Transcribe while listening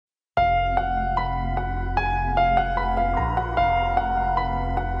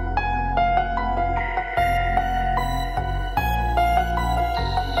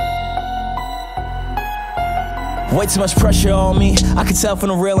Way too much pressure on me, I can tell from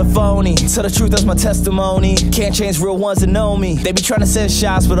the real and phony. Tell the truth, that's my testimony. Can't change real ones that know me. They be trying to send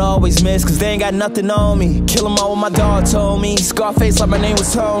shots but always miss, cause they ain't got nothing on me. Kill 'em all what my dog told me. Scarface like my name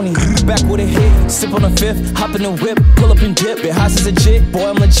was Tony. Back with a hit, sip on the fifth, hop in the whip, pull up and dip. It hot as a jit, boy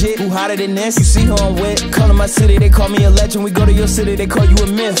I'm legit. Who hotter than this? You see who I'm with. Come to my city, they call me a legend. We go to your city, they call you a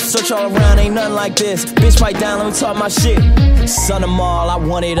myth. Search all around, ain't nothing like this. Bitch fight down, let me talk my shit. Son of all, I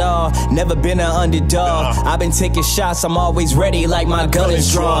want it all. Never been an underdog. I've been taking shots, I'm always ready like my gun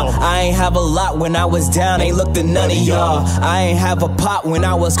is drawn. I ain't have a lot when I was down, ain't looked at none of y'all. I ain't have a pot when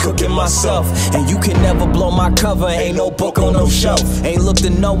I was cooking myself. And you can never blow my cover, ain't no book on no shelf. Ain't looked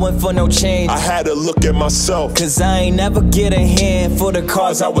at no one for no change. I had to look at myself, cause I ain't never get a hand for the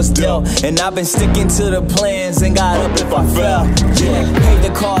cards I was dealt. And I've been sticking to the plans and got up if I fell. Yeah, paid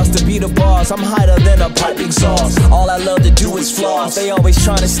the cost to be the boss. I'm higher than a pipe exhaust. All I love to do is floss. They always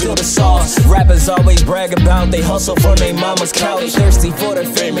trying to steal the sauce. Rappers always brag about they hustle from their mama's couch. Thirsty for their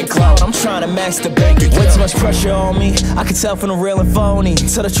fame and clout. I'm trying to max the bank account. Way too much pressure on me, I can tell from the real and phony.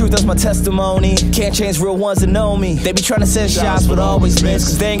 Tell the truth, that's my testimony. Can't change real ones that know me. They be trying to send shots but always miss,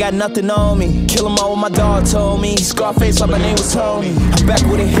 cause they ain't got nothing on me. Kill 'em all what my dog told me. Scarface like my name was Tony. I'm back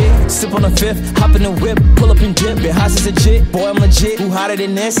with a hit, sip on the fifth, hop in the whip, pull up and dip. It hot as a jit, boy I'm legit. Who hotter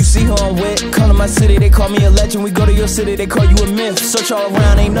than this? You see who I'm with. Come to my city, they call me a legend. We go to your city, they call you a myth. Search all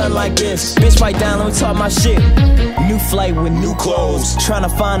around, ain't nothing like this. Bitch fight down, let me talk my shit. New flight with new clothes, trying to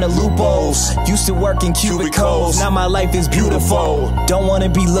find the loopholes. Used to work in cubicles, now my life is beautiful. Don't wanna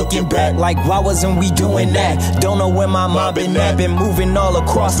be looking back like why wasn't we doing that? Don't know where my mom been at, been moving all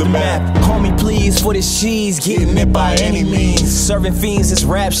across the map. Homie please for this cheese, getting it by any means. Serving fiends this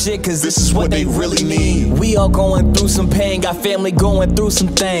rap shit cause this is what they really need. We all going through some pain, got family going through some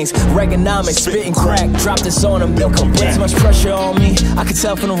things. Reaganomics, spitting crack, drop this on them, they'll come back. Too much pressure on me, I can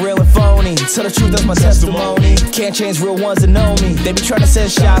tell from the real and phony. Tell the truth, that's my testimony. Can't change real ones that know me. They be trying to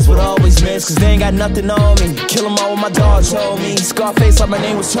send shots but always miss, cause they ain't got nothing on me. Kill 'em all what my dog told me. Scarface like my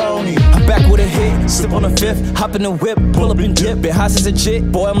name was Tony. I'm back with a hit, slip on the fifth, hop in the whip, pull up and dip. It hot as a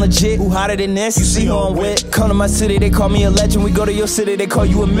jit, boy I'm legit. Who hotter than this? You see who I'm with. Come to my city, they call me a legend. We go to your city, they call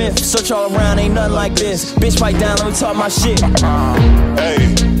you a myth. Search all around, ain't nothing like this. Bitch fight down, let me talk my shit. hey,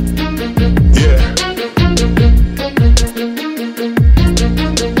 yeah.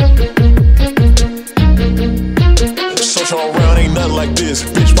 Search all around, ain't nothing like this.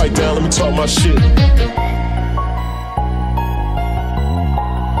 Bitch fight down, let me talk my shit.